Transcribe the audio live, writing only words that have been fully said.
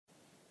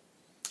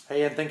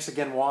Hey, and thanks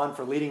again, Juan,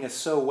 for leading us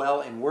so well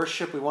in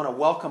worship. We want to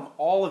welcome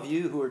all of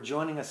you who are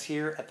joining us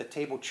here at the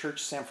Table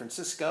Church San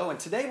Francisco. And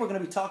today we're going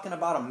to be talking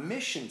about a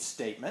mission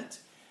statement.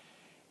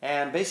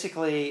 And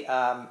basically,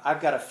 I've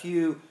got a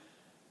few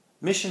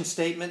mission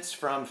statements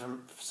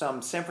from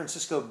some San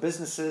Francisco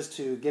businesses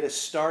to get us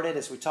started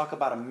as we talk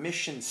about a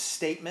mission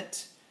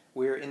statement.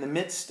 We're in the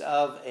midst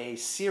of a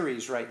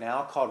series right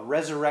now called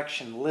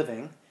Resurrection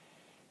Living.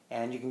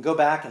 And you can go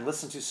back and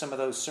listen to some of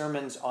those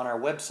sermons on our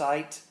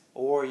website,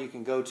 or you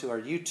can go to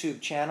our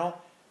YouTube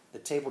channel, the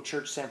Table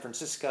Church San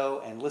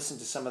Francisco, and listen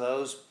to some of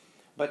those.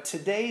 But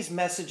today's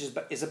message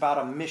is about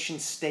a mission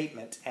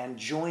statement and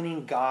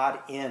joining God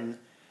in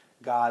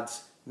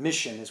God's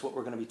mission is what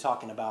we're going to be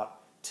talking about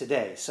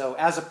today. So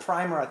as a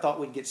primer, I thought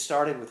we'd get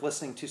started with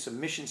listening to some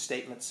mission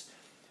statements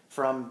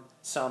from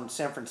some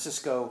San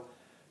Francisco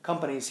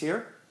companies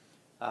here.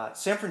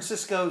 San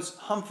Francisco's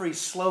Humphrey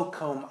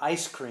Slocombe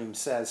Ice Cream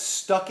says,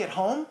 "Stuck at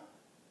home?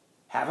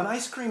 Have an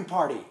ice cream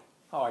party."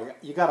 Oh,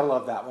 you got to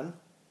love that one.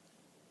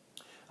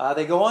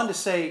 They go on to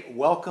say,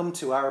 "Welcome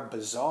to our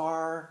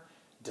bizarre,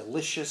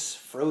 delicious,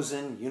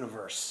 frozen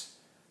universe."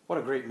 What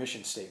a great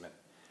mission statement.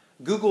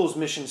 Google's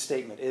mission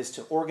statement is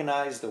to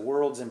organize the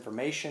world's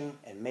information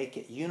and make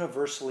it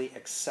universally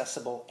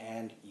accessible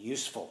and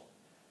useful.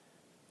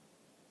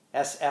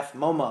 SF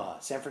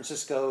MoMA, San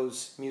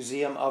Francisco's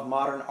Museum of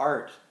Modern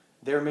Art,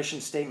 their mission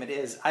statement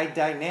is a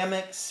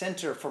dynamic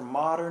center for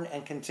modern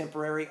and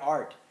contemporary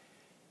art,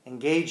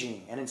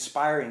 engaging and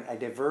inspiring a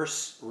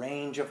diverse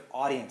range of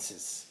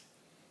audiences.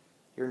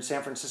 Here in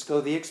San Francisco,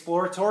 the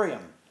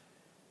Exploratorium,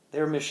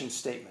 their mission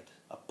statement,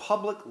 a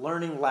public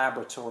learning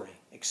laboratory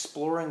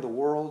exploring the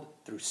world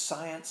through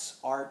science,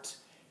 art,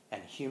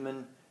 and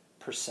human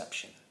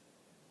perception.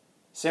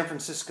 San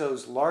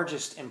Francisco's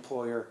largest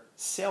employer,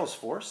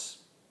 Salesforce,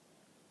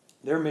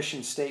 their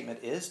mission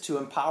statement is to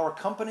empower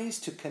companies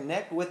to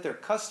connect with their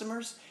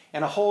customers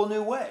in a whole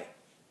new way.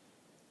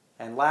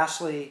 And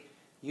lastly,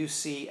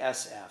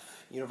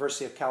 UCSF,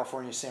 University of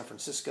California, San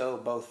Francisco,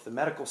 both the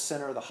medical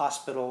center, the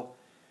hospital,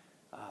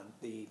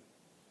 the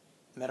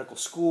medical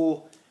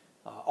school,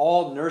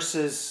 all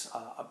nurses.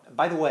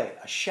 By the way,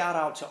 a shout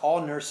out to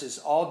all nurses,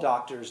 all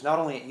doctors, not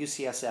only at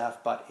UCSF,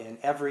 but in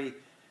every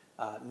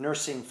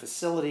nursing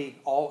facility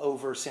all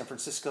over San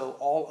Francisco,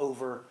 all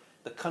over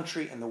the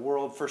country and the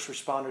world. First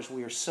responders,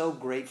 we are so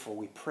grateful.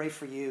 We pray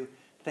for you.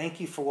 Thank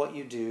you for what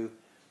you do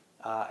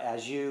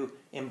as you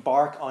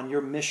embark on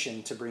your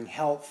mission to bring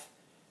health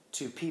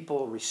to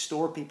people,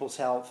 restore people's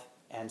health,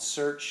 and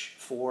search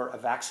for a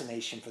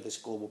vaccination for this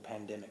global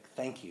pandemic.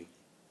 Thank you.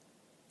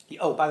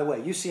 Oh, by the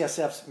way,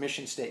 UCSF's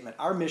mission statement,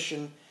 our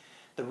mission,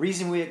 the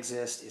reason we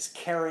exist is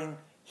caring,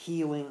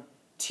 healing,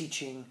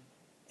 teaching,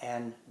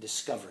 and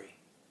discovery.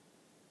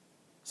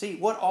 See,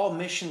 what all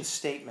mission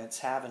statements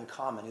have in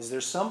common is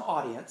there's some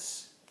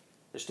audience,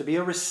 there's to be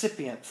a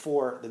recipient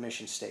for the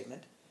mission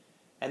statement,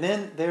 and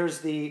then there's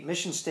the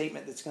mission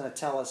statement that's going to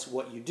tell us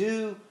what you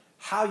do,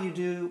 how you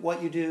do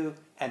what you do,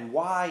 and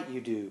why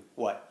you do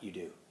what you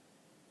do.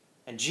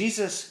 And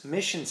Jesus'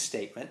 mission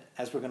statement,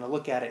 as we're going to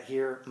look at it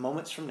here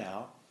moments from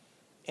now,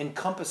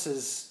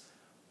 encompasses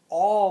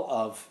all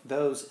of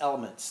those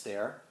elements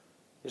there.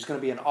 There's going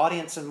to be an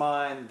audience in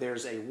mind,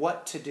 there's a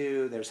what to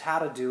do, there's how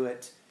to do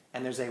it,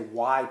 and there's a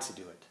why to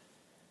do it.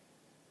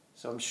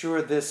 So I'm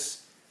sure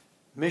this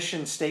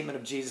mission statement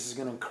of Jesus is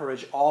going to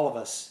encourage all of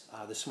us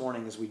this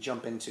morning as we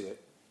jump into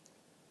it.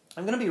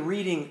 I'm going to be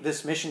reading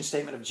this mission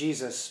statement of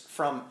Jesus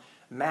from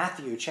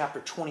Matthew chapter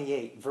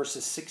 28,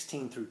 verses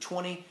 16 through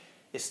 20.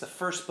 It's the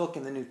first book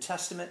in the New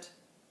Testament.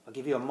 I'll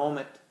give you a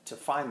moment to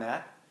find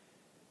that.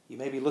 You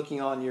may be looking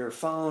on your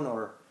phone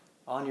or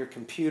on your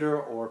computer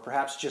or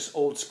perhaps just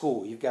old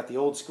school. You've got the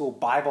old school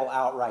Bible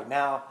out right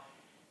now,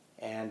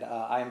 and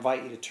I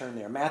invite you to turn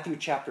there. Matthew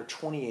chapter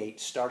 28,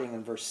 starting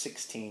in verse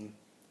 16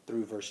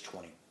 through verse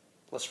 20.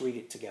 Let's read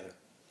it together.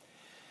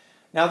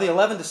 Now the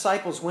 11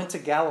 disciples went to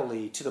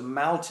Galilee, to the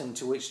mountain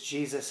to which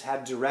Jesus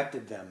had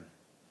directed them.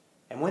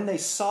 And when they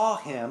saw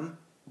him,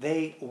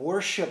 they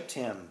worshipped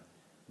him,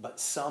 but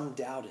some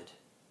doubted.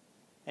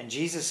 And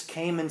Jesus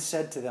came and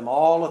said to them,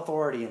 "All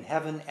authority in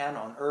heaven and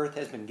on earth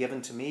has been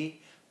given to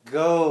me.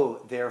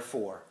 Go,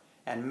 therefore,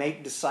 and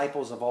make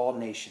disciples of all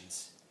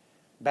nations,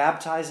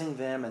 baptizing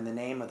them in the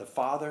name of the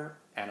Father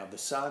and of the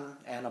Son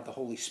and of the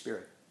Holy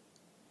Spirit,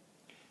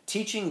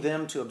 teaching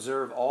them to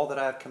observe all that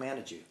I have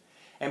commanded you.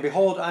 And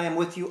behold, I am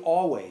with you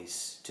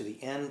always to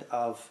the end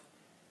of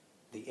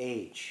the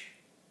age."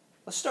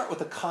 Let's start with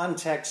the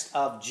context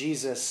of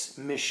Jesus'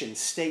 mission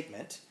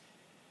statement.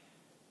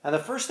 Now, the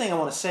first thing I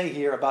want to say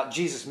here about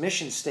Jesus'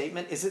 mission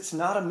statement is it's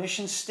not a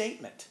mission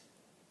statement.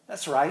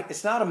 That's right,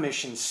 it's not a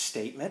mission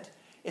statement.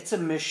 It's a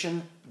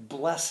mission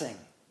blessing.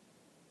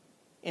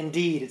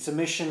 Indeed, it's a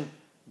mission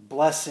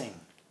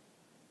blessing,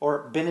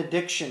 or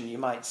benediction, you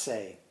might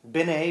say.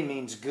 Bene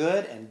means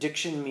good, and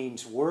diction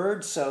means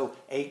word, so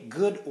a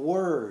good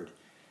word.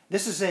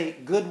 This is a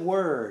good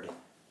word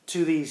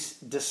to these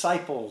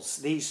disciples,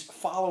 these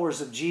followers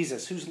of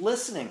Jesus, who's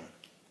listening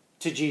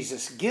to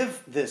Jesus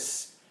give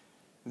this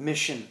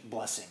mission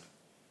blessing.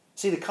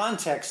 See, the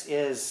context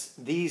is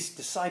these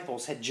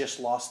disciples had just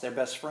lost their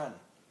best friend.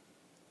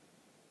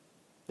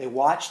 They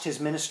watched his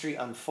ministry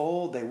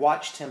unfold. They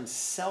watched him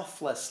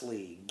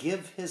selflessly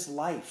give his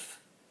life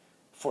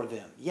for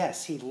them.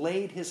 Yes, he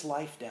laid his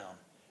life down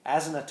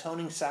as an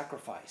atoning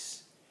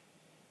sacrifice.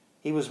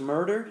 He was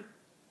murdered.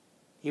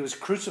 He was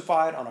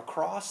crucified on a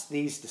cross.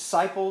 These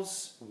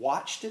disciples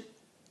watched it.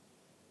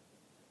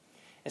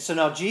 And so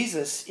now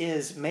Jesus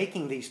is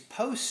making these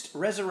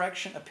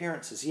post-resurrection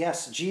appearances.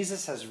 Yes,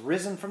 Jesus has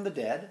risen from the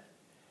dead.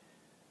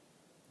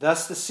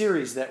 Thus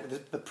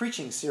the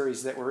preaching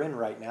series that we're in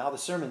right now, the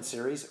sermon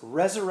series,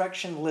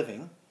 Resurrection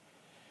Living.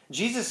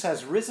 Jesus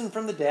has risen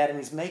from the dead, and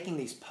he's making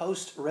these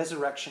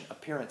post-resurrection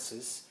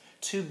appearances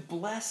to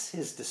bless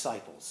his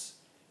disciples.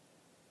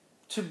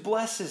 To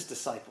bless his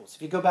disciples.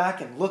 If you go back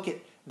and look at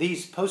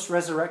these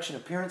post-resurrection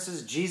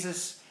appearances,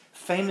 Jesus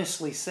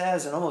famously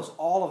says in almost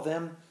all of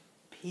them,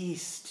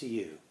 peace to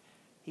you.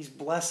 He's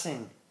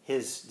blessing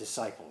his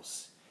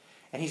disciples.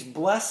 And he's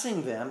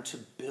blessing them to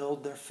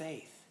build their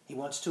faith. He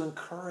wants to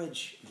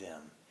encourage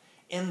them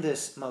in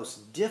this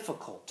most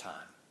difficult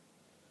time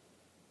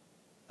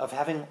of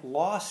having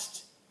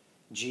lost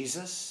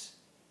Jesus.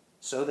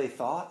 So they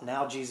thought.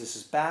 Now Jesus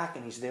is back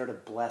and he's there to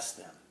bless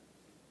them.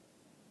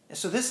 And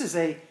so this is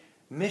a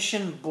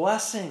mission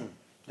blessing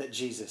that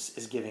Jesus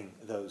is giving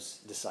those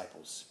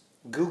disciples.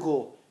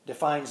 Google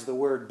defines the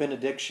word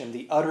benediction,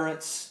 the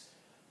utterance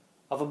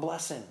of a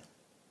blessing.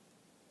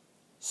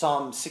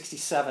 Psalm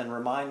 67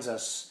 reminds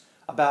us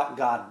about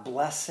God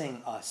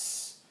blessing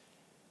us.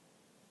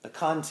 The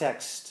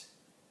context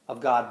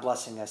of God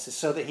blessing us is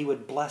so that he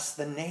would bless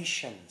the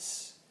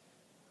nations.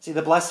 See,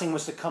 the blessing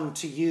was to come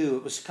to you.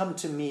 It was to come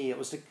to me. It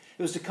was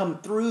to come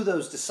through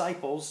those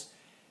disciples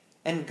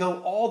and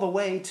go all the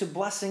way to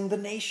blessing the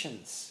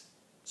nations.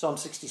 Psalm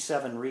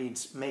 67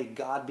 reads, may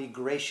God be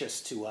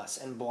gracious to us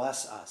and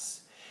bless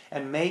us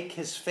and make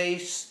his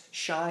face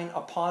shine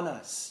upon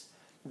us,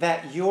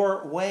 that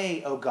your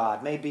way, O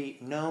God, may be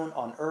known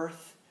on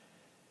earth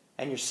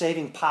and your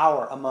saving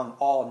power among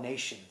all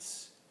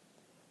nations.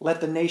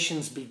 Let the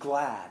nations be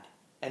glad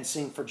and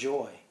sing for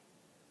joy.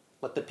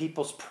 Let the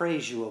peoples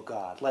praise you, O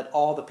God. Let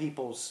all the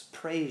peoples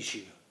praise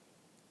you.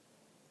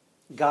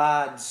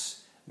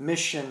 God's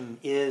mission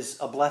is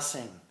a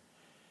blessing.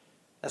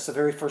 That's the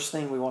very first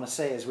thing we want to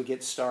say as we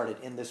get started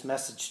in this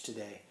message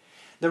today.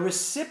 The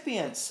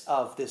recipients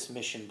of this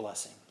mission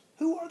blessing.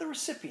 Who are the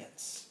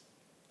recipients?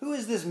 Who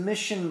is this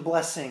mission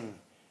blessing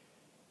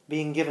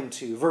being given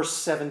to? Verse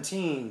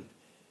 17,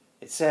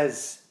 it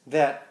says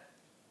that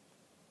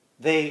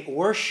they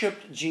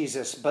worshiped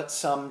Jesus, but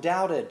some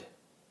doubted.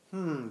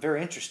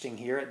 Very interesting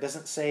here. It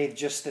doesn't say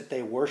just that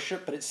they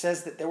worshiped, but it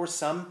says that there were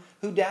some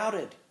who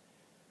doubted.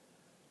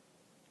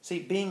 See,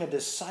 being a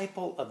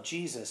disciple of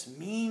Jesus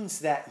means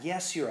that,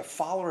 yes, you're a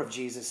follower of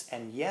Jesus,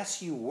 and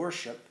yes, you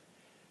worship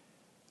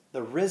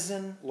the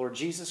risen Lord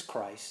Jesus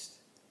Christ,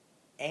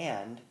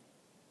 and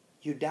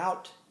you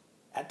doubt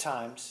at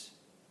times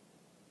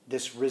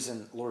this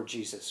risen Lord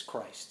Jesus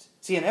Christ.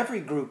 See, in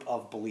every group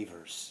of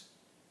believers,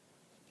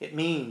 it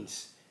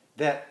means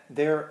that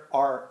there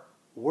are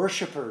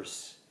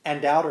worshipers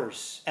and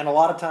doubters. And a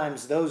lot of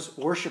times those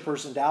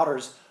worshipers and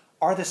doubters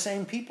are the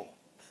same people.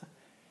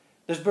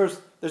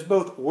 There's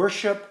both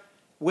worship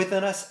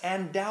within us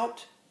and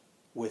doubt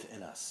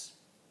within us.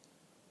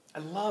 I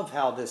love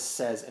how this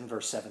says in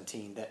verse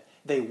 17 that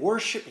they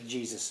worshiped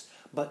Jesus,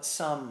 but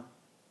some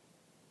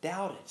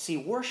doubted. See,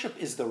 worship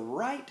is the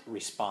right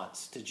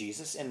response to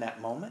Jesus in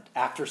that moment.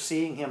 After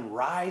seeing him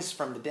rise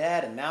from the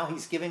dead, and now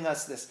he's giving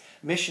us this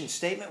mission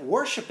statement.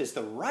 Worship is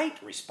the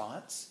right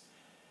response,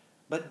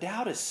 but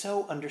doubt is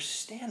so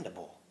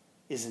understandable,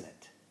 isn't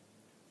it?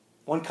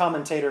 One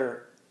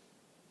commentator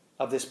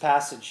of this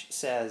passage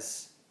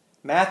says,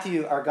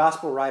 Matthew, our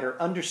gospel writer,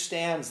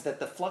 understands that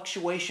the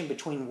fluctuation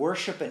between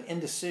worship and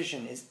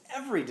indecision is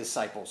every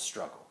disciple's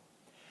struggle.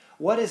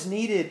 What is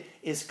needed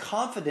is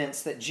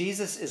confidence that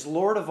Jesus is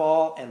Lord of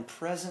all and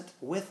present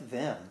with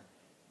them,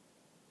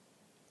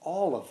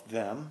 all of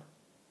them,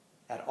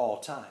 at all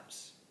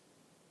times.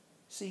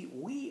 See,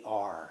 we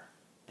are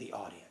the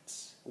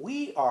audience.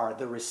 We are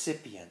the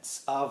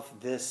recipients of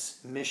this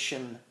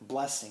mission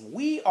blessing.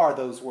 We are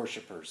those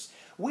worshipers.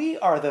 We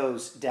are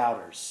those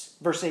doubters.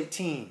 Verse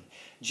 18,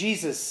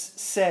 Jesus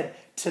said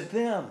to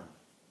them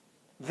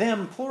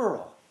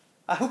plural.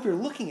 I hope you're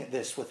looking at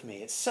this with me.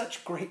 It's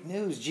such great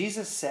news.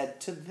 Jesus said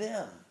to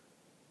them.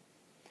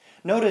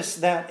 Notice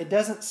that it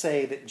doesn't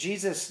say that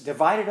Jesus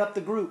divided up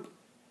the group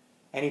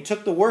and he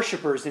took the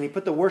worshipers and he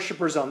put the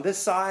worshipers on this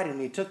side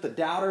and he took the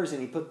doubters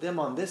and he put them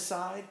on this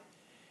side.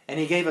 And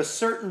he gave a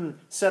certain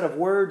set of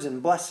words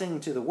and blessing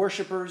to the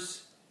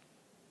worshipers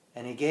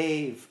and he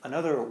gave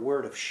another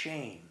word of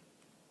shame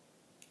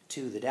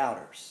to the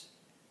doubters.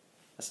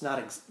 That's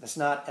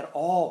not at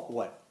all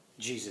what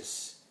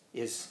Jesus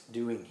is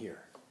doing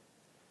here.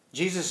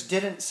 Jesus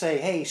didn't say,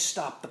 hey,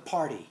 stop the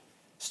party.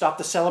 Stop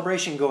the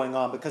celebration going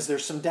on because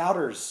there's some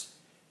doubters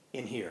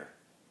in here.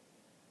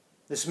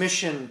 This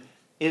mission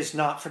is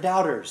not for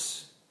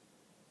doubters.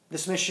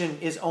 This mission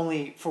is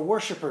only for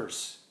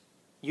worshipers.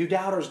 You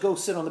doubters go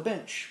sit on the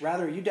bench.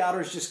 Rather, you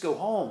doubters just go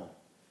home.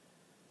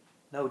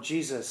 No,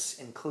 Jesus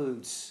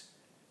includes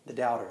the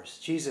doubters.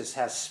 Jesus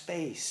has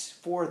space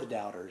for the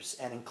doubters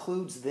and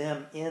includes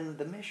them in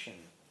the mission.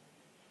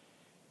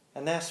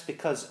 And that's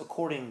because,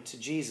 according to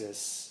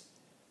Jesus,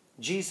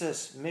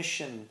 Jesus'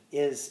 mission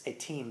is a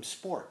team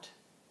sport.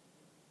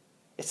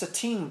 It's a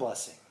team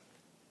blessing.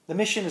 The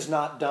mission is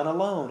not done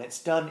alone.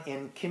 It's done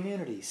in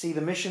community. See,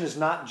 the mission is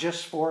not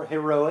just for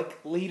heroic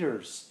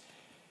leaders,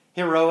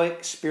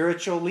 heroic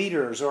spiritual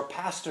leaders or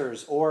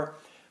pastors or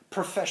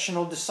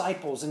professional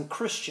disciples and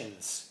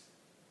Christians.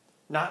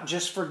 Not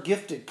just for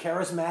gifted,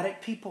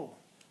 charismatic people.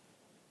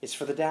 It's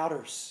for the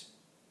doubters.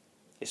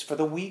 It's for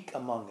the weak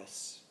among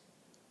us.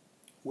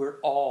 We're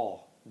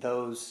all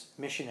those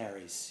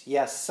missionaries.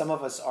 Yes, some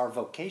of us are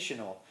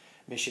vocational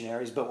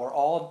missionaries, but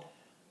all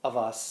of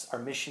us are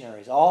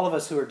missionaries. All of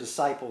us who are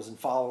disciples and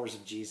followers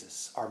of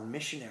Jesus are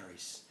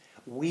missionaries.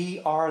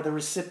 We are the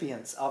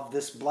recipients of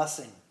this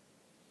blessing.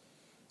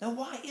 Now,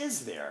 why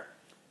is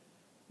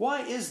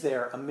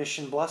there a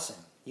mission blessing?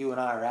 You and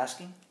I are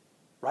asking,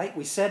 right?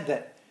 We said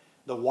that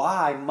the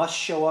why must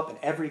show up in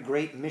every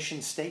great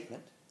mission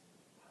statement.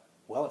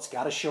 Well, it's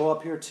got to show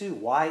up here too.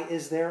 Why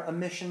is there a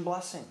mission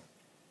blessing?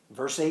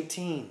 Verse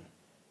 18,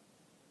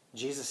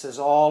 Jesus says,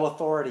 all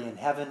authority in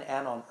heaven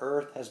and on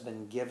earth has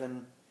been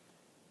given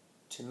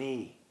to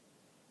me.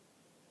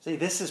 See,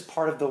 this is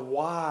part of the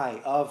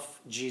why of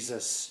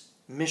Jesus'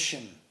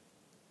 mission.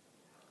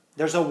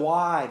 There's a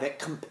why that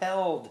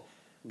compelled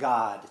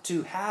God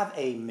to have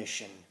a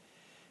mission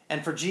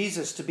and for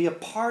Jesus to be a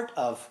part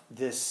of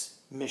this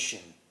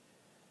mission.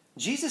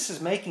 Jesus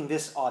is making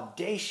this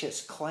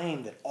audacious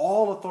claim that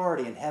all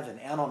authority in heaven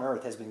and on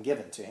earth has been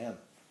given to him.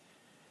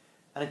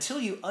 And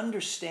until you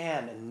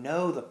understand and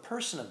know the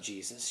person of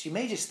Jesus, you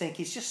may just think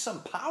he's just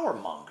some power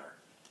monger.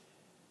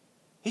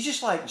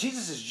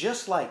 Jesus is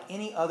just like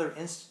any other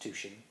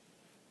institution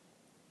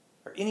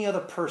or any other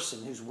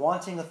person who's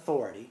wanting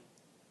authority,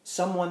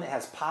 someone that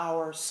has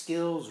power,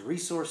 skills,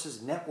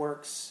 resources,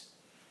 networks,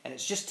 and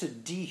it's just to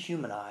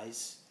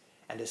dehumanize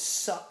and to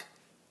suck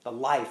the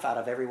life out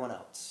of everyone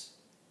else.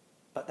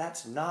 But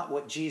that's not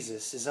what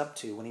Jesus is up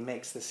to when he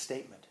makes this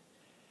statement.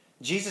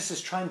 Jesus is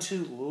trying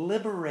to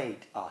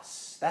liberate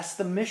us. That's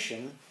the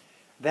mission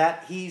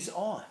that he's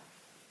on.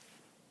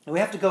 And we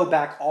have to go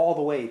back all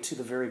the way to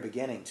the very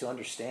beginning to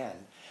understand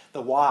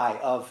the why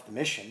of the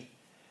mission.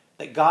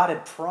 That God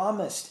had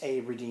promised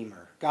a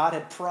Redeemer. God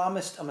had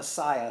promised a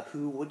Messiah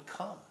who would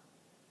come.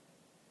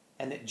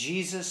 And that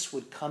Jesus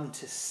would come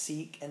to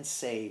seek and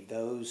save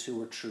those who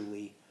were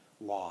truly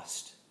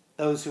lost.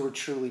 Those who were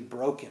truly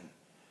broken.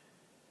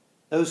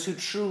 Those who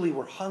truly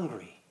were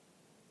hungry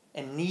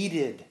and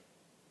needed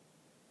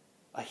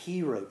a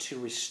hero to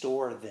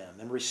restore them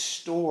and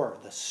restore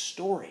the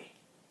story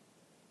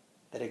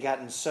that had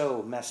gotten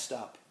so messed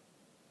up.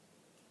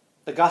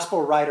 The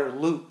gospel writer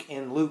Luke,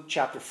 in Luke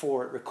chapter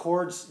 4, it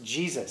records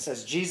Jesus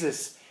as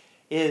Jesus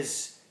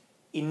is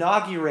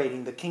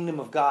inaugurating the kingdom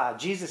of God.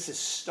 Jesus is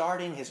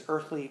starting his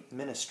earthly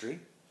ministry.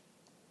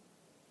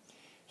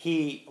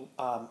 He,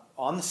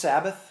 on the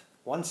Sabbath,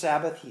 one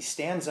Sabbath, he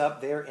stands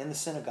up there in the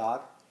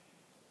synagogue,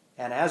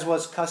 and as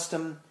was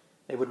custom,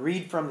 they would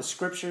read from the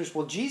scriptures.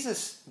 Well,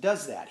 Jesus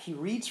does that. He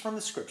reads from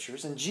the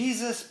scriptures, and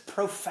Jesus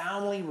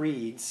profoundly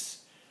reads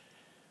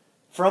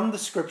from the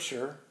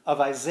scripture of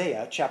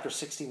Isaiah chapter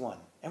 61.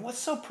 And what's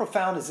so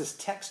profound is this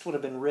text would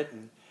have been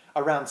written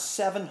around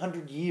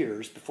 700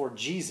 years before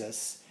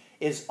Jesus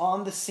is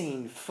on the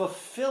scene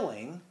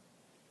fulfilling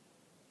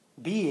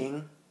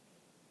being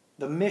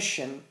the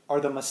mission or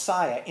the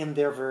Messiah in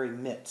their very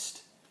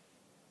midst.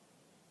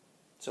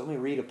 So let me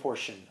read a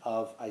portion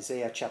of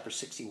Isaiah chapter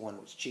 61,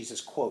 which Jesus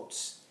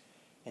quotes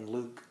in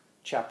Luke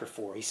chapter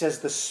 4. He says,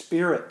 "The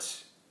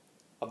Spirit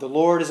of the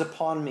Lord is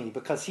upon me,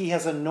 because he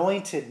has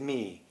anointed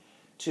me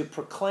to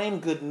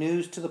proclaim good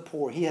news to the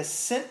poor. He has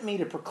sent me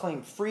to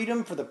proclaim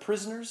freedom for the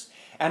prisoners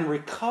and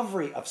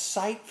recovery of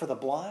sight for the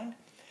blind,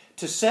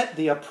 to set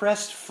the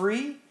oppressed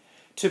free,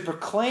 to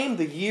proclaim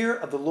the year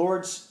of the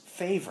Lord's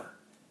favor."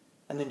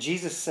 And then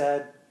Jesus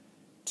said,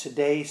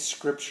 "Today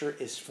Scripture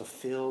is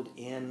fulfilled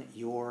in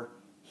your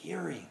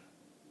hearing."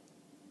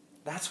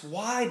 That's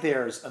why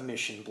there's a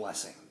mission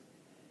blessing.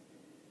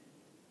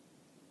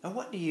 Now,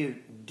 what do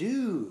you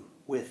do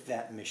with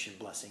that mission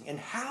blessing? And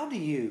how do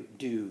you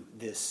do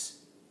this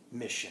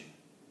mission?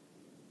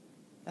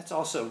 That's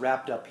also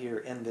wrapped up here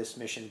in this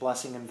mission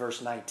blessing in verse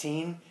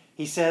 19.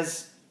 He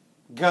says,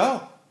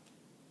 "Go.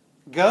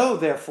 Go,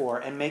 therefore,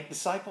 and make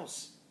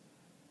disciples."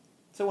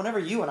 So whenever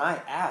you and I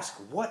ask,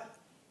 what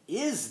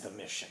is the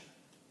mission?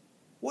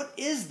 What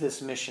is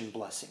this mission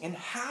blessing? And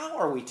how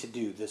are we to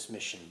do this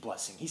mission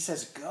blessing? He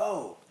says,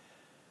 go.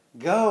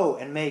 Go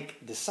and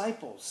make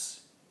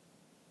disciples.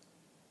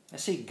 I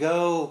see,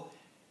 go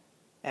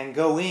and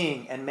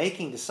going and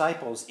making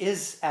disciples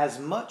is as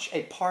much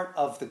a part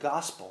of the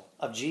gospel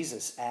of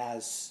Jesus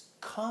as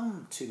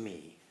come to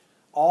me,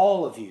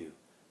 all of you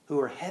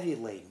who are heavy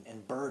laden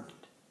and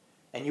burdened,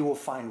 and you will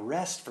find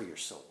rest for your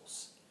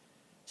souls.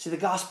 See, the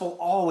gospel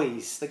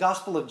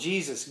of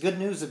Jesus, good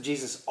news of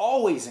Jesus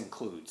always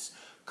includes,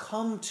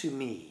 come to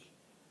me,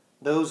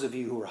 those of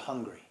you who are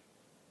hungry,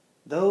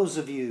 those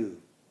of you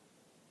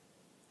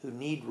who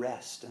need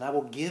rest, and I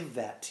will give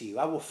that to you.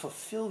 I will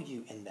fulfill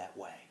you in that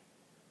way.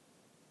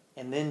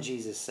 And then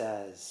Jesus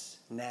says,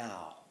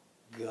 now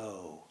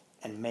go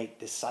and make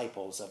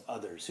disciples of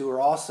others who are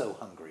also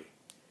hungry.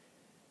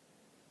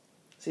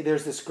 See,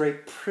 there's this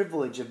great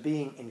privilege of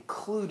being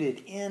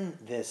included in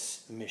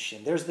this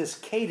mission. There's this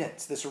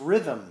cadence, this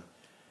rhythm.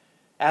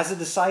 As a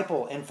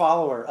disciple and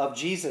follower of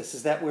Jesus,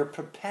 is that we're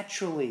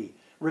perpetually,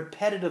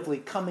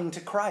 repetitively coming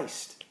to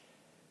Christ.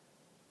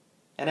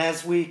 And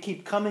as we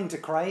keep coming to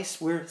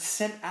Christ, we're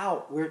sent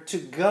out. We're to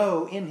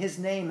go in His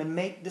name and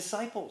make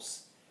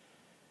disciples.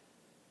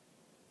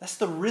 That's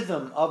the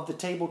rhythm of the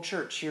Table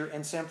Church here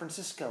in San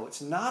Francisco.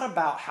 It's not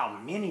about how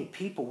many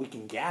people we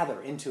can gather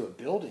into a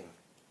building.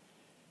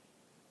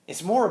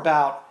 It's more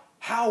about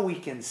how we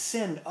can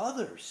send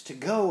others to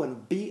go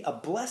and be a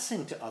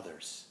blessing to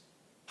others.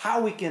 How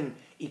we can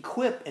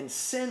equip and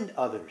send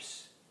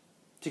others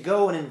to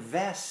go and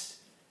invest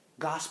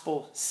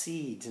gospel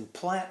seeds and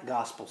plant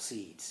gospel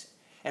seeds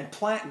and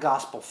plant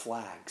gospel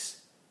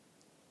flags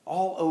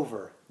all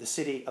over the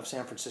city of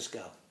San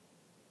Francisco.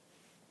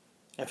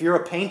 If you're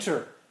a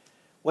painter,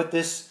 what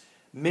this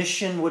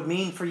mission would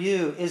mean for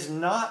you is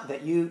not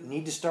that you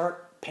need to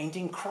start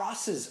painting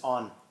crosses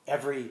on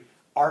every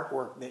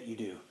artwork that you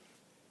do.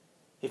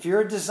 If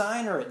you're a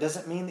designer, it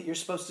doesn't mean that you're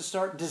supposed to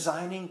start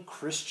designing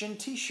Christian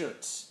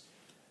t-shirts.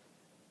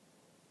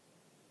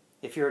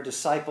 If you're a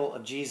disciple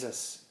of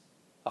Jesus,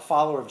 a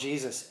follower of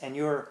Jesus, and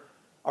you're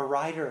a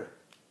writer,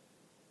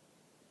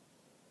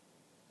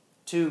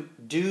 to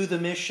do the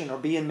mission or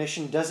be in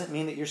mission doesn't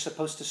mean that you're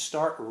supposed to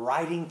start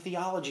writing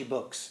theology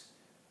books.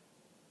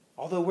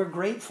 Although we're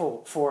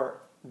grateful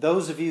for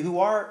those of you who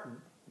are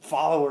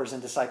followers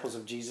and disciples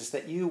of Jesus,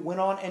 that you went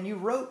on and you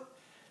wrote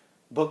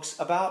books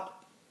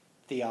about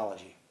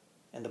theology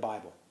and the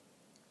Bible.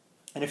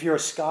 And if you're a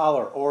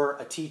scholar or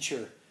a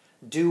teacher,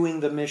 doing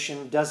the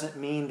mission doesn't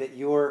mean that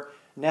you're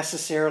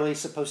necessarily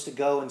supposed to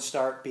go and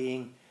start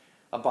being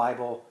a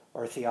Bible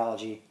or a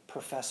theology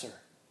professor.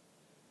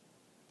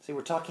 See,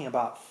 we're talking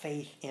about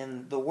faith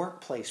in the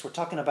workplace. We're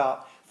talking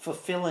about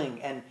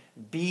fulfilling and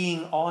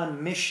being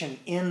on mission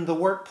in the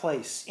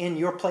workplace, in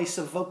your place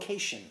of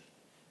vocation.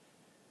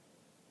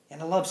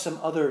 And I love some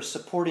other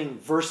supporting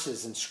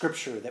verses in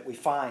Scripture that we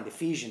find.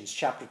 Ephesians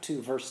chapter 2,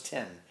 verse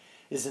 10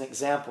 is an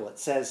example. It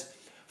says,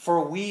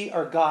 "For we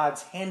are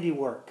God's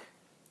handiwork,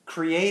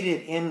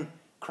 created in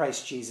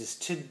Christ Jesus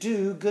to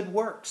do good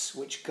works,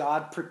 which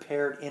God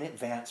prepared in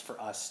advance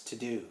for us to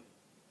do."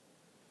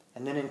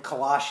 And then in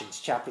Colossians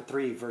chapter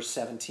 3, verse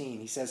 17,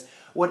 he says,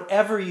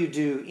 "Whatever you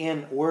do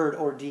in word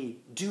or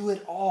deed, do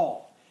it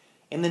all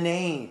in the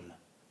name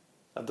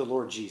of the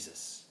Lord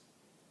Jesus."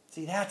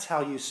 See, that's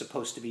how you're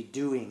supposed to be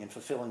doing and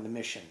fulfilling the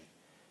mission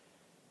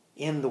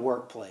in the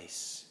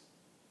workplace.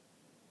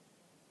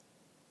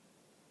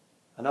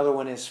 Another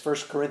one is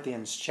 1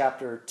 Corinthians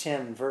chapter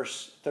 10,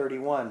 verse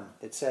 31.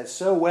 It says,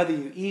 "So whether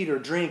you eat or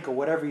drink or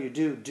whatever you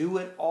do, do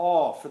it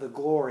all for the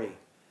glory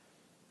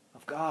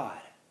of God."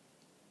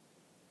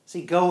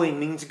 See, going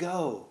means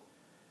go.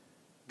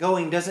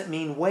 Going doesn't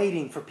mean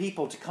waiting for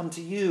people to come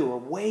to you or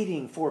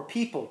waiting for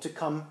people to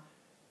come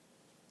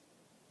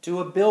to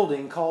a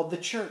building called the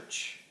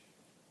church.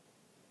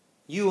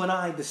 You and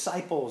I,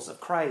 disciples of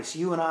Christ,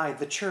 you and I,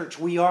 the church,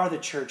 we are the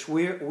church.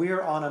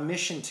 We're on a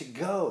mission to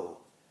go.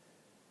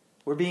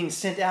 We're being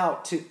sent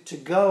out to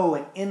go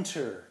and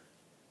enter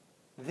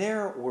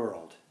their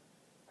world,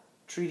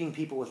 treating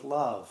people with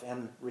love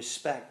and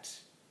respect.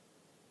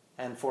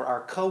 And for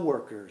our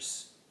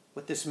co-workers,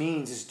 what this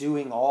means is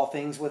doing all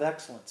things with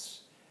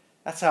excellence.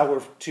 That's how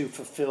we're to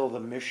fulfill the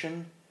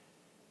mission.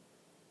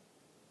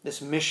 This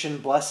mission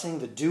blessing,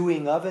 the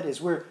doing of it, is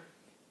where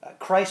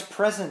Christ's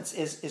presence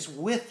is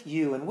with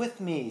you and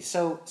with me,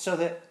 so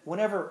that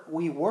whenever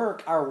we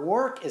work, our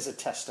work is a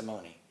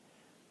testimony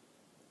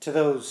to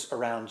those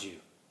around you.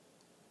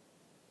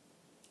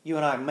 You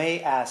and I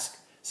may ask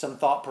some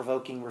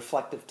thought-provoking,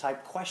 reflective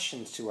type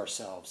questions to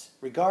ourselves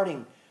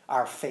regarding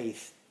our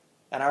faith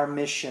and our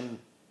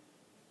mission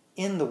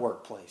in the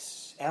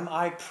workplace. Am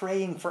I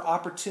praying for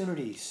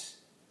opportunities?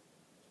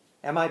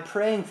 Am I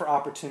praying for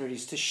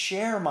opportunities to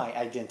share my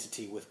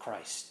identity with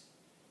Christ?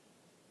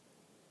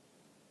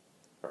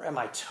 Or am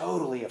I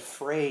totally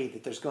afraid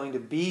that there's going to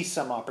be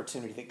some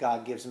opportunity that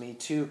God gives me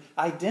to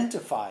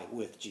identify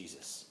with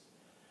Jesus?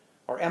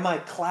 Or am I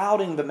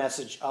clouding the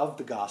message of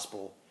the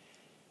gospel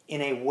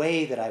in a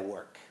way that I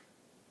work?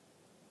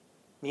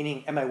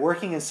 Meaning, am I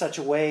working in such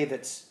a way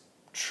that's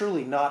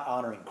truly not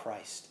honoring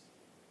Christ?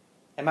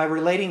 Am I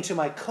relating to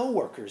my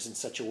coworkers in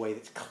such a way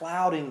that's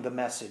clouding the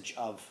message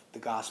of the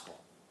gospel?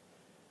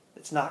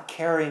 That's not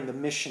carrying the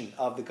mission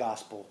of the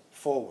gospel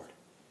forward?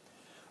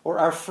 Or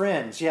our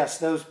friends, yes,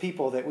 those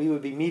people that we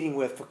would be meeting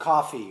with for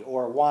coffee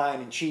or wine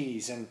and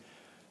cheese, and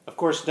of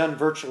course done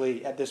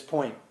virtually at this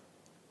point.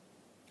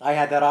 I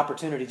had that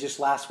opportunity just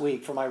last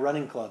week for my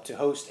running club to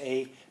host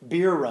a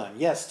beer run.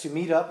 Yes, to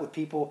meet up with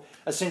people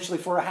essentially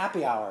for a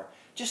happy hour,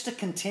 just to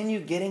continue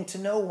getting to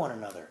know one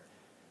another,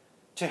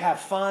 to have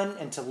fun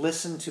and to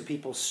listen to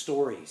people's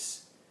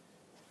stories.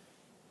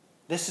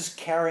 This is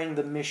carrying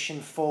the mission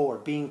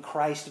forward, being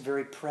Christ's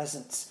very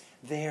presence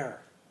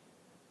there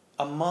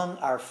among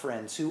our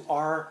friends who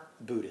are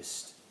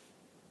Buddhist,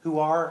 who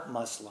are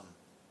Muslim,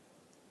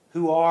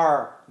 who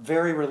are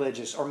very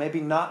religious, or maybe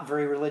not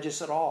very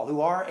religious at all,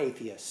 who are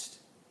atheist.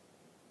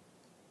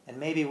 And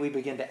maybe we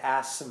begin to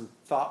ask some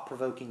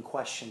thought-provoking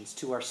questions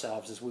to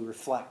ourselves as we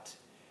reflect.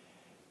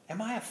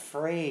 Am I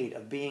afraid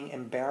of being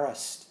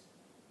embarrassed?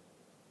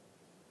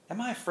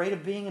 Am I afraid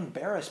of being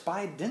embarrassed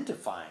by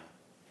identifying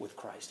with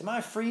Christ? Am I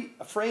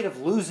afraid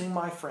of losing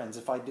my friends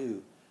if I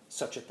do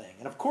such a thing?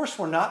 And of course,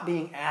 we're not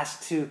being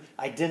asked to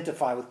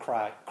identify with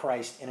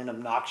Christ in an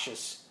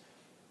obnoxious,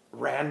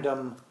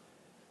 random,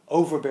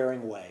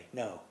 overbearing way.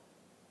 No.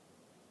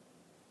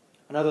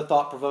 Another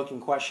thought-provoking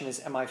question is,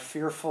 am I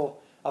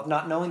fearful of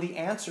not knowing the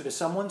answer to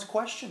someone's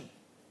question?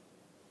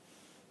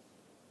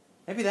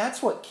 Maybe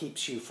that's what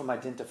keeps you from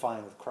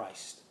identifying with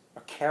Christ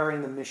or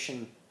carrying the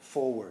mission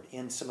forward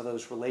in some of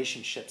those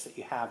relationships that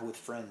you have with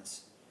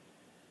friends.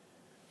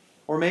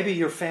 Or maybe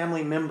your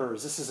family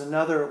members. This is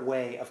another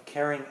way of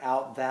carrying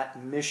out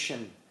that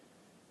mission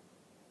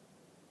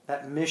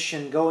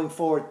going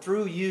forward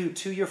through you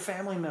to your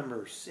family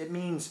members. It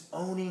means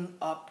owning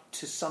up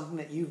to something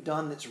that you've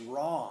done that's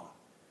wrong.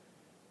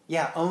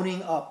 Yeah,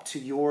 owning up to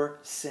your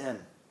sin.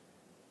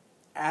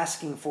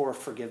 Asking for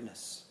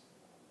forgiveness.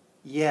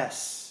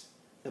 Yes,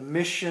 the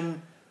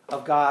mission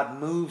of God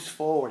moves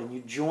forward, and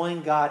you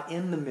join God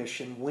in the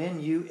mission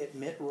when you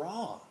admit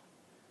wrong.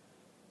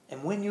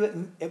 And when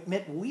you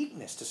admit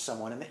weakness to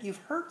someone and that you've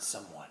hurt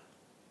someone.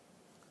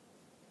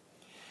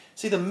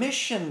 See, the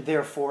mission,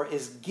 therefore,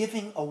 is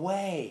giving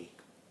away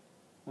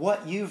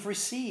what you've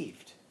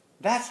received.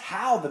 That's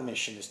how the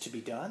mission is to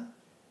be done.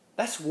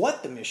 That's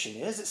what the mission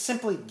is. It's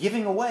simply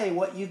giving away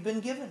what you've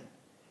been given.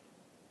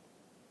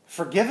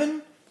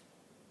 Forgiven?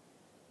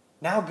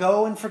 Now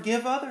go and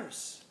forgive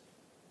others.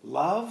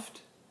 Loved?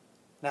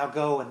 Now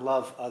go and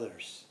love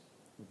others.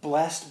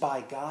 Blessed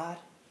by God?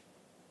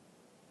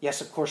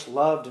 Yes, of course,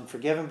 loved and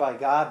forgiven by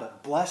God,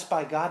 but blessed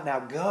by God? Now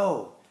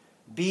go.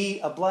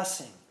 Be a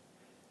blessing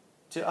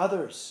to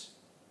others.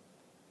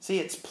 See,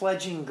 it's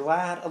pledging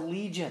glad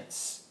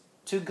allegiance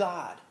to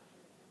God.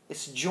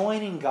 It's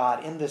joining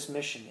God in this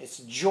mission. It's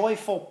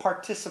joyful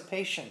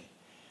participation,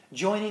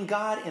 joining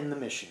God in the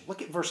mission.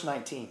 Look at verse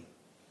 19.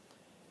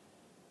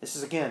 This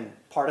is, again,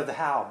 part of the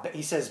how.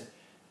 He says,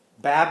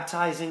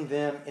 baptizing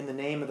them in the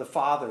name of the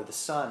Father, the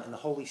Son, and the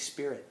Holy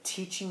Spirit,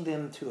 teaching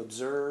them to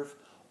observe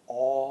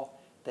all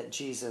that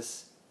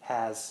Jesus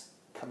has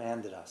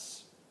commanded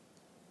us.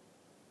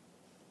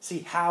 See,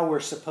 how we're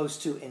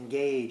supposed to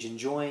engage and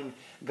join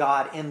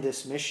God in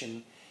this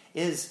mission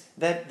is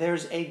that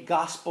there's a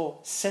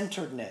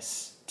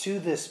gospel-centeredness to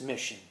this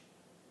mission.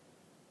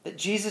 That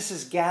Jesus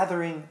is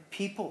gathering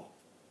people.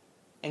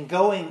 And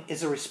going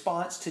is a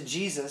response to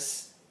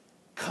Jesus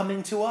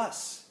coming to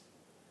us.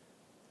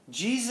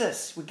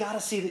 Jesus, we got to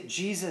see that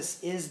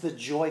Jesus is the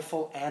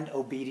joyful and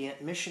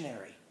obedient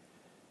missionary.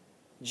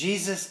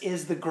 Jesus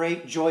is the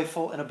great,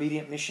 joyful, and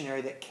obedient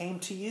missionary that came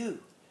to you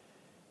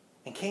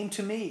and came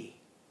to me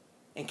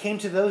and came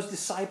to those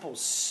disciples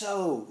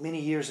so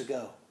many years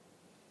ago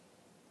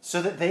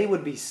so that they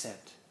would be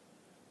sent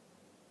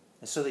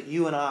and so that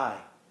you and I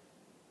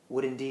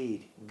would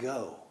indeed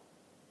go.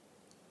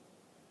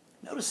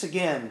 Notice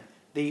again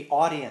the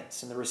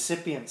audience and the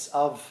recipients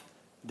of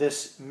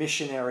this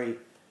missionary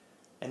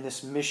and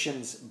this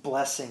mission's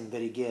blessing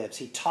that he gives.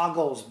 He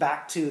toggles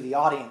back to the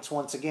audience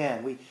once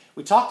again.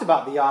 We talked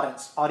about the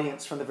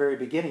audience from the very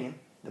beginning,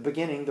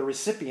 the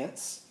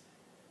recipients.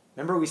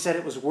 Remember, we said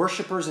it was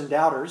worshipers and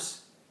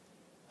doubters.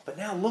 But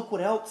now look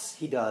what else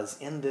he does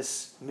in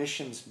this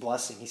mission's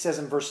blessing. He says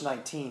in verse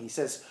 19, he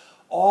says,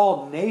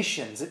 all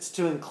nations. It's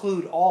to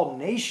include all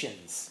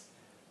nations.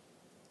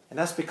 And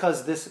that's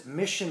because this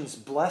mission's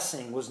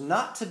blessing was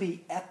not to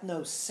be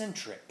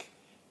ethnocentric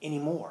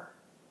anymore.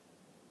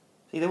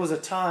 See, there was a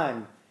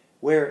time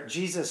where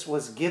Jesus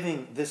was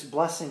giving this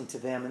blessing to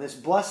them, and this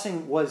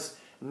blessing was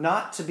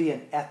not to be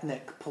an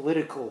ethnic,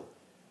 political,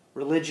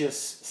 religious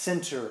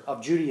center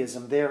of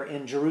Judaism there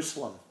in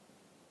Jerusalem.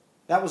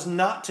 That was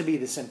not to be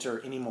the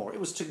center anymore. It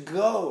was to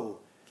go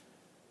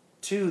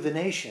to the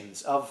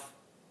nations of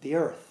the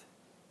earth.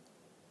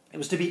 It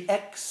was to be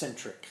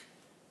eccentric,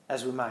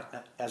 as we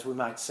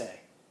might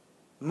say.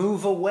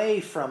 Move away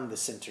from the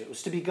center. It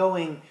was to be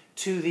going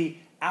to the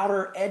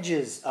outer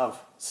edges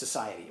of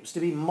society. It was to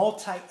be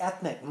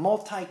multi-ethnic,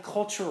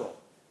 multicultural.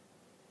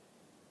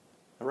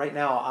 Right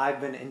now, I've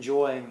been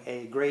enjoying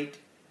a great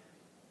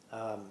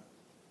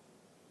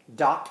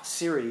doc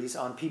series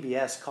on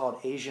PBS called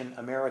Asian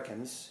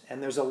Americans,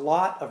 and there's a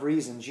lot of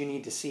reasons you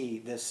need to see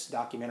this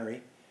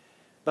documentary.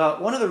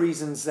 But one of the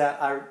reasons that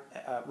I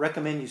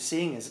recommend you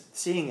seeing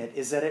it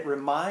is that it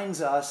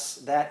reminds us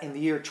that in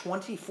the year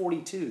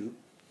 2042,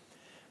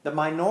 the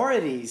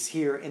minorities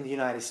here in the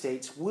United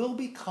States will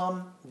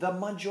become the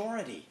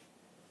majority.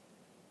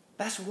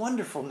 That's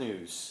wonderful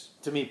news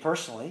to me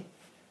personally.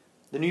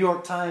 The New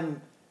York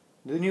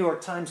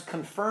Times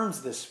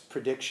confirms this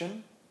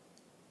prediction.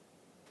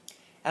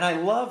 And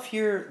I love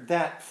here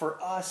that for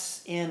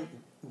us in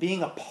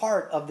being a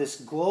part of this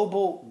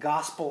global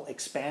gospel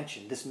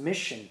expansion, this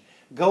mission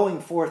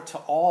going forth to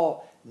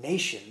all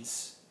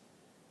nations,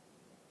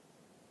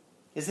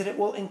 is that it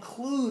will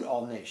include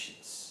all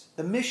nations.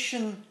 The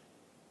mission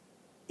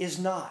is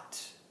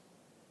not.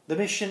 The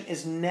mission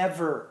is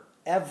never,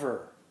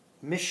 ever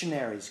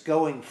missionaries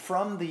going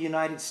from the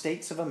United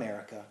States of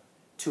America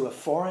to a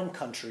foreign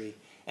country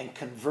and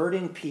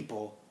converting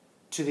people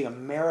to the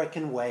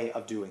American way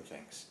of doing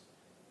things.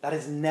 That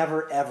has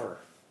never, ever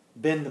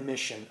been the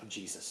mission of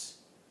Jesus.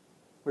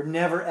 We're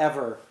never,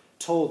 ever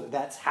told that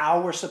that's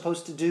how we're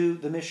supposed to do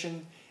the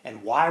mission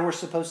and why we're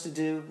supposed to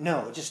do.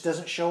 No, it just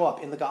doesn't show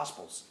up in the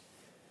Gospels.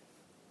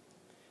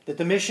 That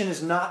the mission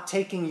is not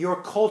taking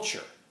your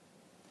culture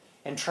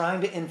and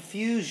trying to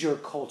infuse your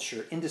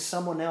culture into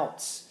someone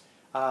else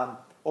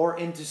or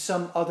into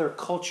some other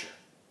culture.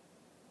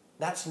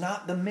 That's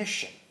not the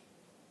mission.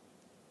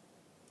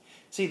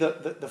 See,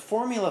 the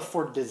formula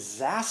for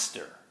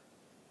disaster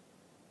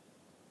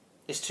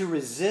is to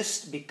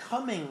resist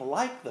becoming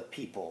like the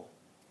people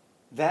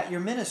that you're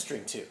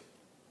ministering to.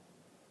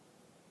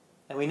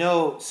 And we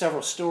know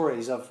several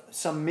stories of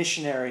some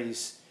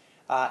missionaries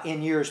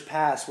in years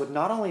past would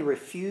not only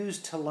refuse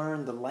to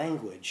learn the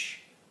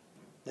language,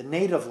 the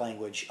native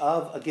language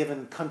of a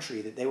given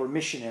country that they were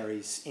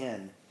missionaries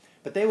in,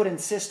 but they would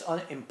insist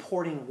on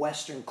importing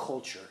Western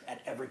culture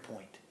at every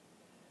point.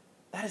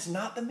 That is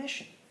not the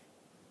mission.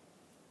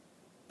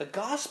 The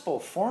gospel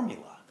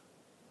formula,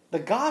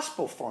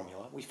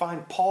 we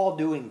find Paul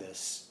doing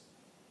this.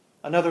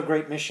 Another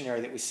great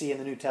missionary that we see in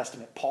the New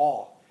Testament,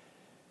 Paul.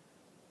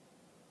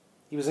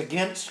 He was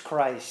against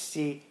Christ.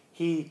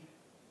 He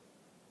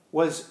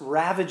was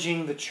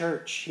ravaging the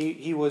church.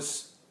 He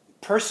was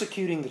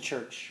persecuting the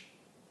church.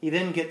 He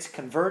then gets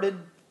converted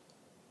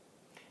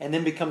and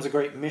then becomes a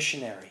great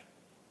missionary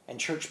and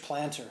church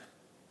planter.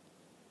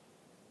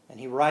 And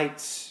he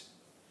writes,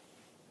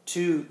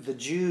 to the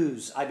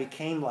Jews, I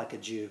became like a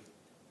Jew,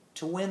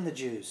 to win the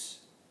Jews.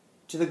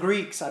 To the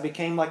Greeks, I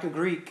became like a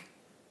Greek.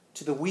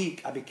 To the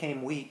weak, I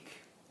became weak.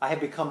 I have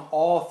become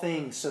all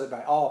things so that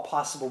by all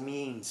possible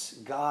means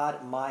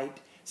God might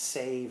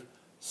save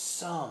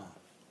some.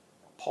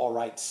 Paul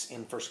writes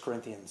in 1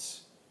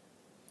 Corinthians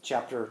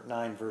chapter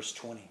 9, verse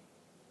 20.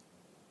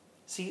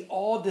 See,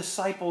 all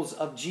disciples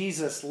of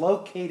Jesus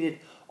located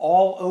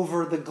all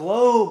over the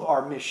globe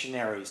are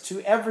missionaries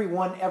to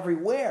everyone,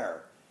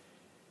 everywhere.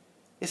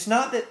 It's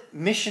not that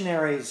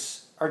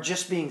missionaries are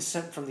just being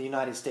sent from the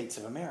United States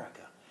of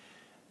America.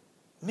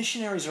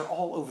 Missionaries are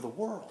all over the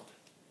world,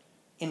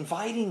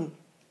 inviting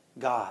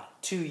God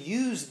to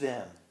use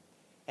them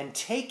and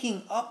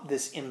taking up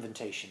this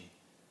invitation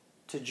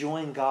to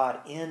join God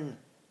in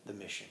the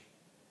mission.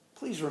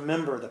 Please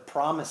remember the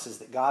promises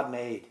that God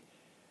made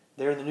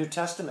there in the New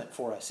Testament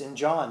for us. In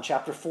John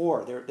chapter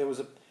 4, there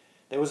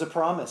was a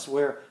promise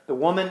where the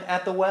woman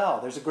at the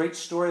well, there's a great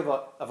story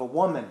of a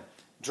woman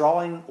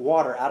drawing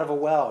water out of a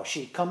well.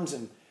 She comes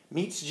and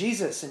meets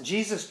Jesus, and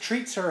Jesus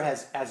treats her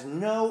as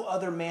no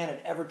other man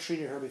had ever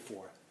treated her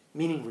before,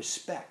 meaning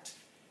respect.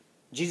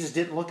 Jesus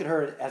didn't look at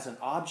her as an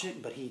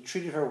object, but he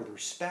treated her with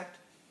respect.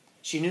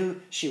 She knew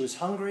she was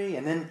hungry,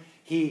 and then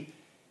he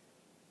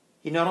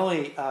not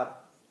only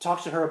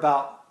talks to her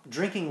about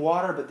drinking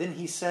water, but then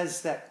he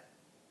says that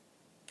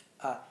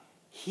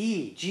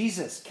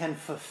Jesus, can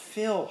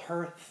fulfill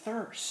her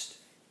thirst.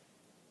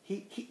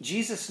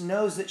 Jesus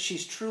knows that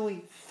she's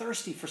truly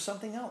thirsty for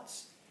something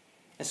else.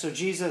 And so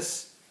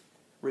Jesus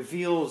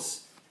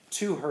reveals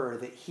to her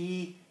that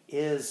he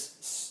is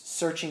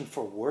searching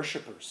for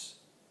worshipers.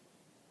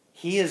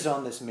 He is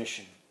on this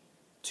mission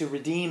to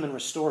redeem and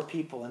restore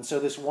people. And so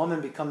this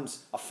woman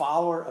becomes a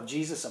follower of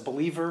Jesus, a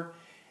believer.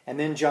 And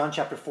then John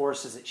chapter 4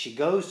 says that she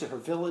goes to her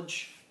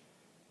village,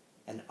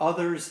 and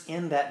others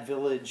in that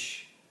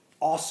village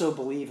also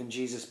believe in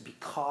Jesus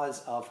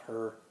because of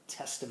her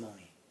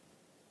testimony.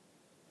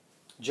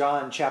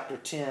 John chapter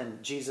 10,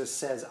 Jesus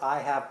says, I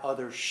have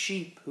other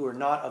sheep who are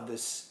not of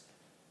this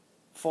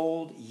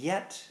fold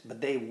yet,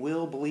 but they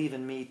will believe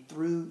in me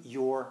through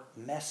your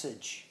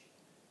message.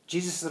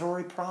 Jesus had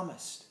already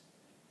promised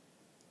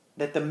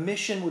that the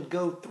mission would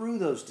go through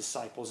those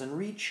disciples and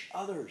reach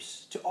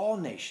others to all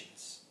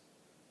nations.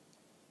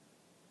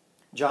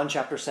 John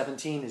chapter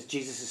 17, as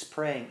Jesus is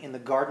praying in the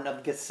Garden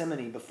of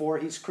Gethsemane before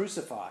he's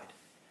crucified,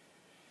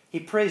 he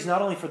prays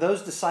not only for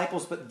those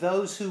disciples, but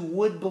those who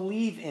would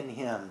believe in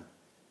him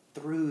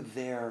through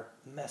their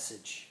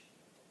message.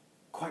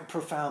 Quite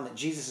profound that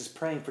Jesus is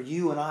praying for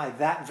you and I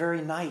that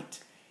very night.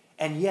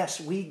 And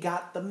yes, we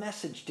got the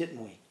message,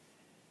 didn't we?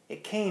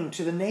 It came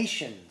to the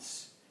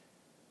nations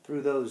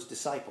through those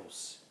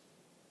disciples.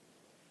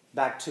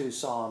 Back to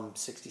Psalm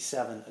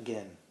 67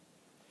 again.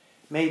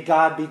 May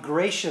God be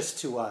gracious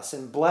to us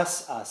and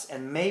bless us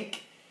and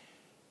make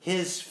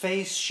his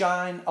face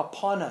shine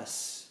upon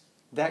us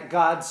that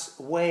God's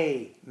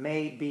way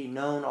may be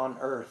known on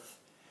earth,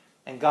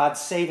 and God's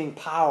saving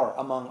power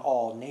among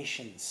all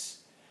nations.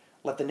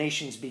 Let the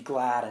nations be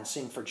glad and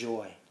sing for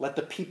joy. Let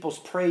the peoples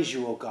praise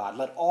you, O God.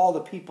 Let all the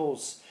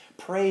peoples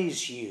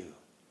praise you.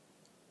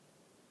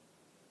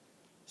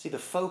 See, the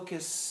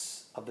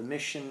focus of the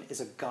mission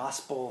is a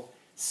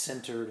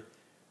gospel-centered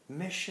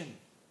mission.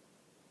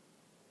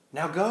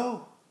 Now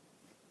go.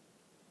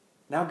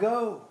 Now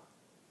go.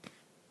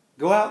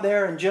 Go out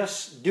there and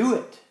just do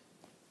it.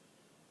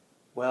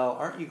 Well,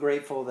 aren't you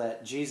grateful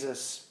that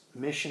Jesus'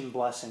 mission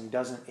blessing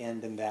doesn't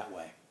end in that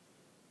way?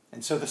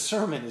 And so the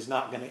sermon is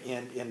not going to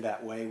end in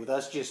that way, with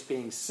us just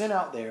being sent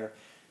out there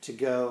to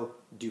go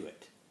do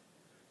it.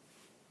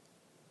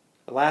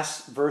 The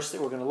last verse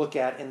that we're going to look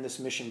at in this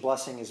mission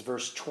blessing is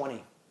verse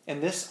 20.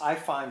 And this I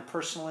find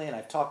personally, and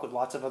I've talked with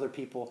lots of other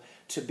people,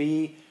 to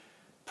be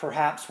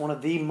perhaps one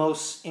of the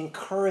most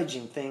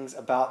encouraging things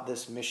about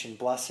this mission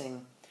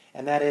blessing,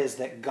 and that is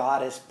that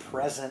God is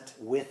present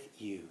with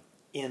you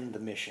in the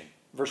mission.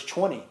 Verse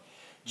 20,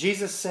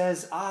 Jesus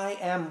says, I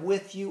am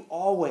with you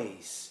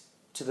always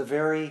to the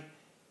very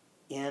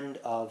end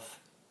of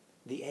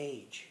the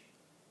age.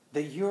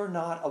 That you're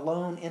not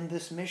alone in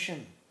this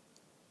mission.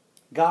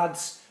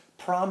 God's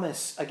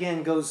promise,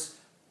 again, goes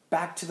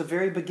back to the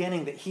very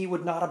beginning that He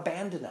would not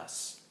abandon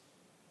us.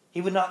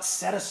 He would not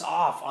set us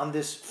off on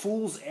this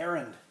fool's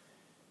errand.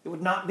 It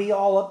would not be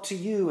all up to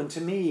you and to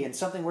me and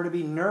something we're to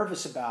be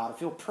nervous about or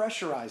feel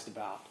pressurized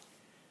about.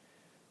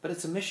 But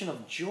it's a mission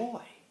of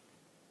joy.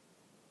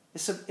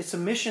 It's a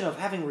mission of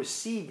having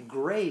received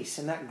grace,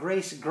 and that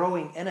grace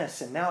growing in us,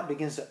 and now it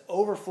begins to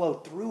overflow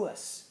through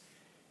us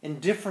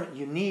in different,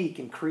 unique,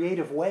 and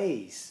creative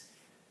ways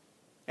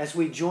as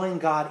we join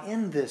God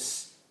in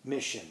this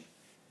mission.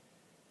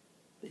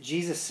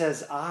 Jesus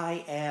says,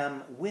 I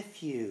am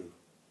with you.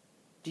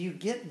 Do you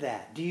get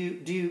that? Do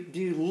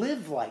you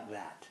live like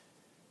that?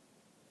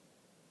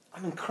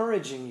 I'm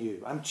encouraging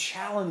you. I'm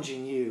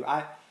challenging you.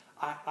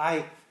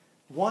 I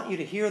want you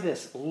to hear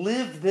this.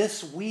 Live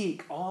this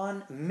week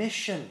on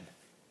mission.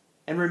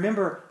 And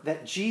remember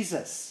that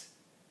Jesus,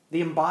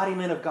 the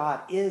embodiment of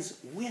God, is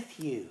with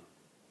you.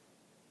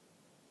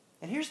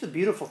 And here's the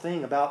beautiful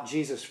thing about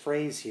Jesus'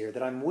 phrase here,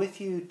 that I'm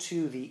with you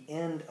to the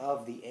end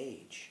of the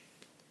age.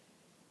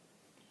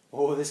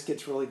 Oh, this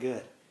gets really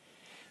good.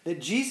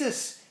 That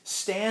Jesus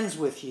stands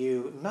with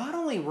you not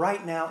only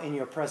right now in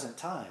your present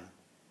time,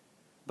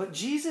 but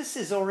Jesus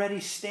is already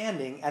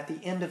standing at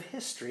the end of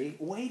history,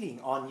 waiting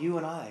on you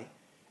and I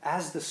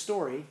as the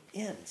story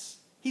ends.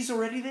 He's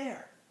already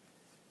there.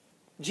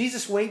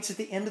 Jesus waits at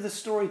the end of the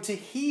story to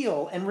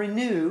heal and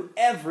renew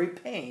every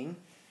pain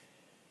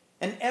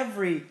and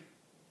every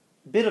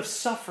bit of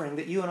suffering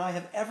that you and I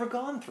have ever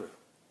gone through.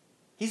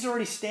 He's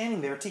already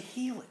standing there to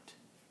heal it.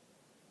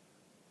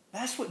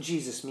 That's what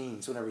Jesus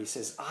means whenever He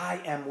says,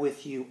 I am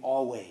with you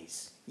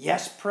always.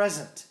 Yes,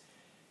 present.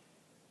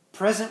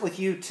 Present with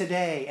you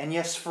today, and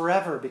yes,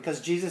 forever, because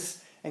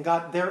Jesus and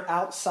God, they're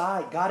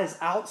outside. God is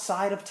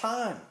outside of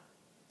time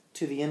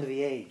to the end of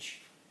the age.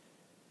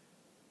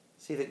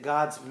 See that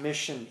God's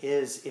mission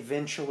is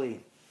eventually,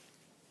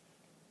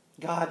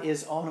 God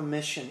is on a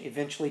mission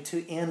eventually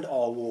to end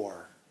all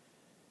war.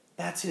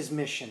 That's His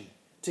mission,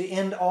 to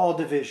end all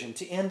division,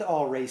 to end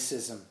all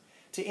racism,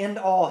 to end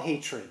all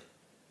hatred,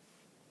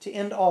 to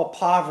end all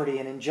poverty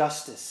and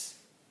injustice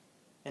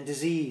and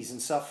disease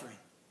and suffering.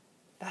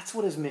 That's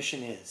what His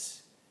mission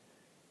is.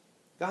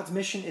 God's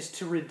mission is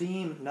to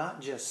redeem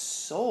not just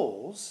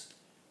souls,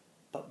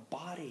 but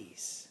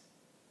bodies.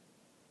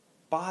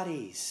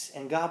 Bodies.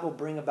 And God will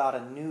bring about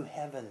a new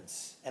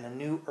heavens and a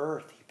new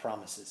earth, He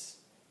promises,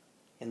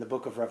 in the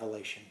book of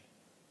Revelation.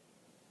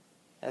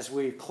 As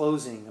we're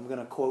closing, I'm going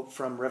to quote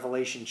from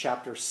Revelation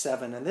chapter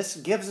 7, and this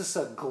gives us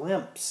a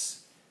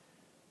glimpse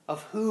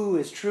of who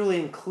is truly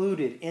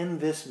included in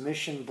this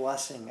mission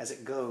blessing as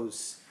it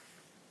goes.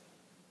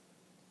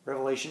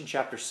 Revelation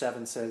chapter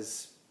 7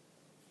 says,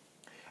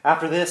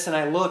 After this, and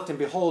I looked, and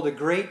behold, a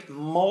great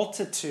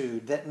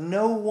multitude that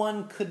no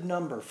one could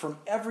number, from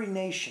every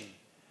nation,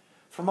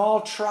 from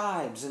all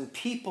tribes and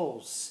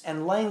peoples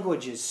and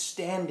languages,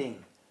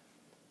 standing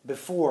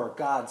before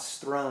God's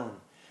throne,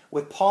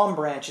 with palm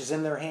branches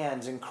in their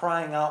hands, and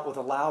crying out with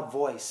a loud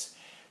voice,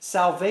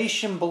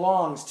 Salvation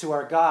belongs to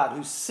our God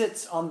who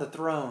sits on the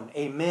throne.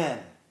 Amen.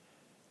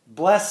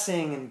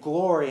 Blessing and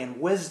glory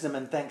and wisdom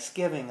and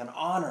thanksgiving and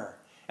honor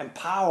and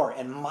power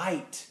and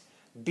might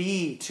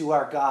be to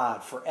our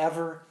God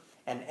forever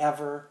and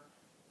ever.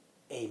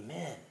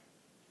 Amen.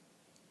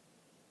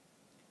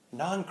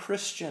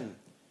 Non-Christian,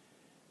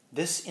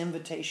 this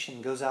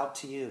invitation goes out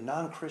to you.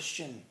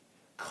 Non-Christian,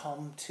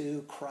 come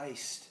to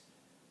Christ.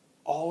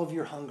 All of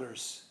your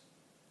hungers,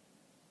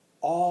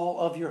 all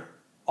of your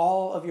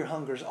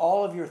hungers,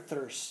 all of your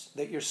thirsts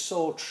that your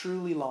soul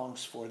truly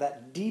longs for,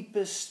 that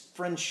deepest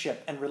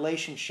friendship and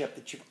relationship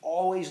that you've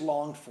always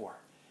longed for,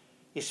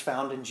 is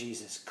found in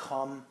Jesus.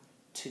 Come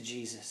to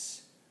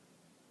Jesus.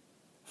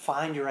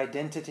 Find your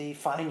identity,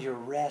 find your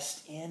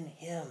rest in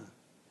Him.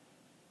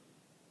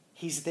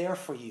 He's there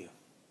for you.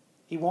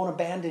 He won't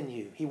abandon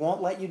you. He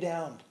won't let you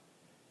down.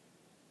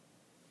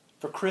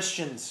 for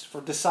Christians, for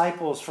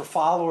disciples, for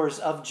followers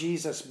of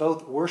Jesus,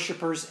 both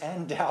worshipers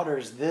and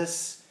doubters,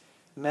 this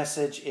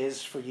message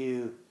is for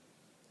you.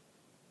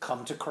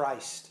 Come to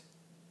Christ.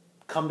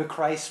 Come to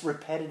Christ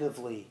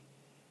repetitively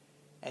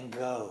and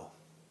go.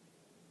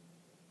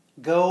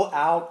 Go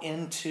out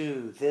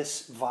into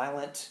this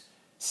violent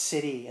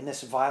city and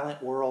this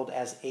violent world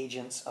as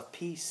agents of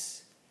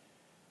peace.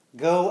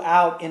 Go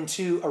out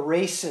into a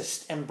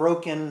racist and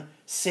broken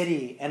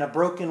city and a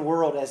broken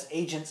world as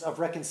agents of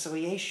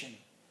reconciliation.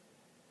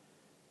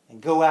 And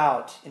go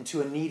out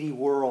into a needy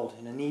world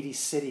and a needy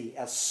city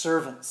as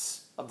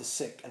servants of the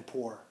sick and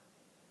poor.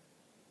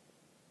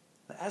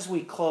 As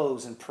we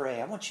close and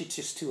pray, I want you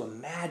just to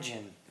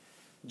imagine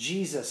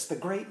Jesus, the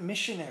great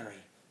missionary,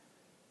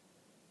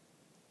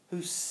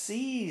 who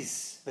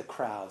sees the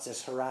crowds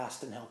as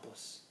harassed and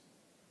helpless,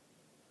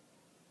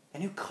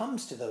 and who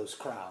comes to those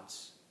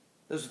crowds,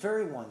 those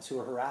very ones who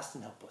are harassed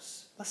and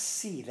helpless. Let's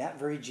see that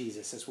very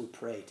Jesus as we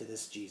pray to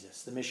this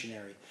Jesus, the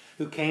missionary,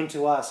 who came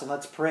to us. And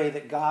let's pray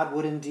that God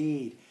would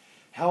indeed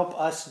help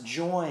us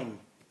join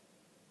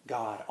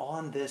God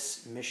on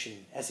this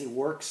mission as he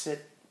works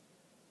it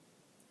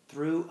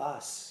through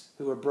us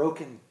who are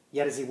broken,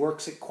 yet as he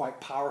works it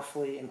quite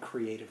powerfully and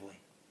creatively.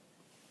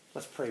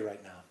 Let's pray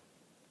right now.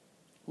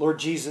 Lord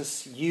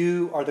Jesus,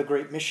 you are the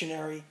great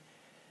missionary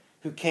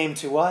who came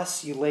to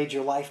us. You laid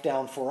your life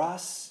down for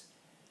us.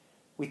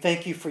 We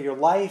thank you for your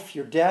life,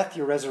 your death,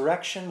 your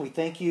resurrection. We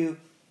thank you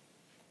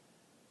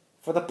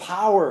for the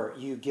power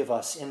you give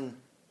us in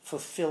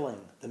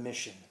fulfilling the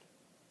mission.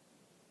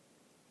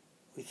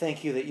 We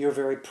thank you that your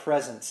very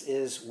presence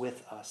is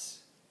with us.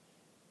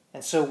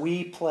 And so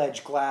we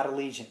pledge glad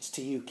allegiance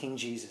to you, King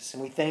Jesus.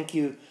 And we thank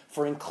you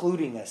for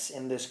including us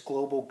in this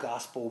global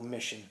gospel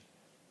mission.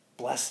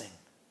 Blessing.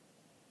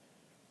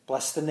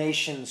 Bless the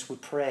nations, we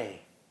pray.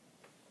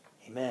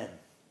 Amen.